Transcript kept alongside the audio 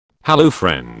Hello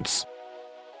friends.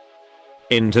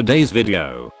 In today's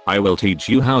video, I will teach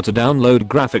you how to download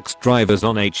graphics drivers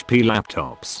on HP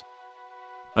laptops.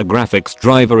 A graphics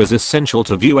driver is essential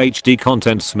to view HD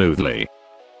content smoothly.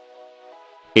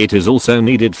 It is also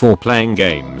needed for playing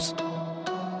games.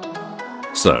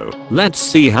 So, let's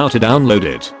see how to download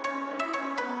it.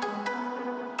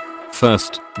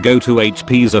 First, go to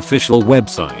HP's official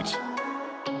website.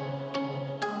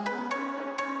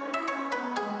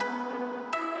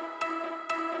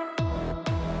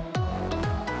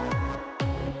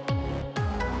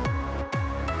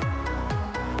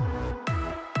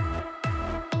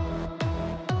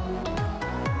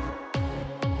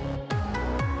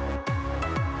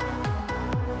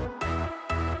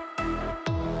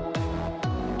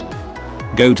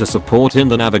 Go to support in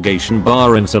the navigation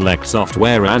bar and select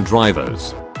software and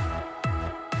drivers.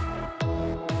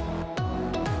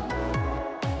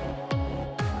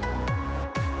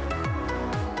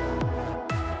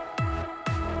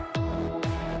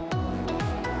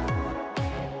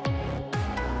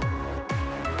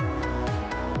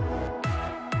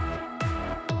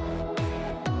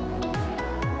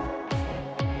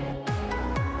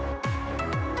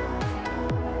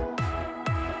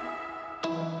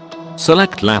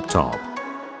 Select laptop.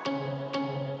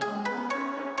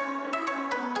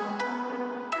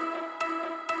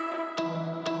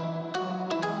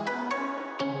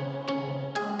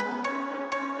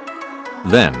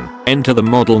 Then, enter the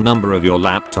model number of your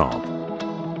laptop.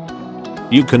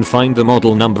 You can find the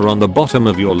model number on the bottom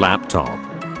of your laptop.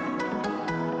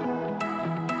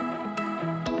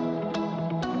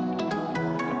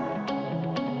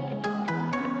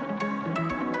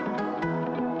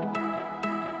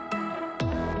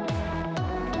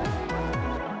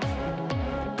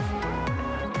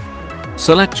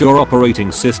 Select your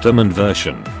operating system and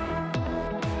version.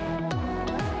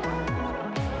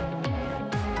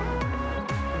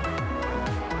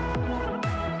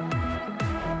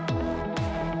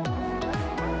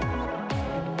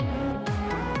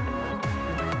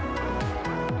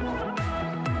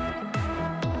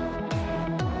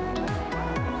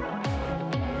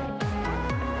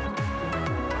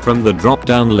 From the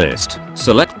drop-down list,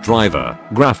 select Driver,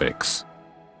 Graphics.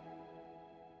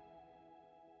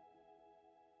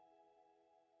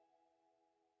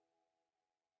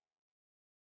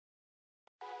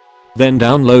 Then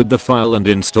download the file and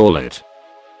install it.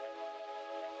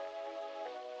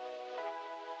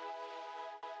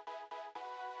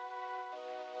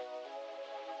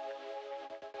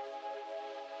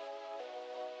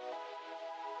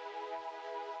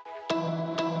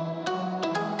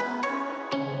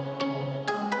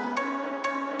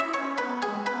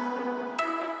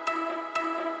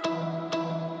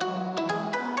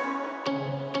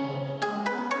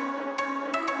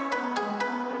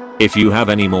 If you have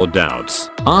any more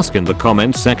doubts, ask in the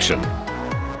comment section.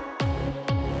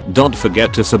 Don't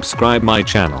forget to subscribe my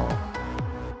channel.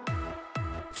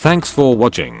 Thanks for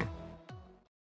watching.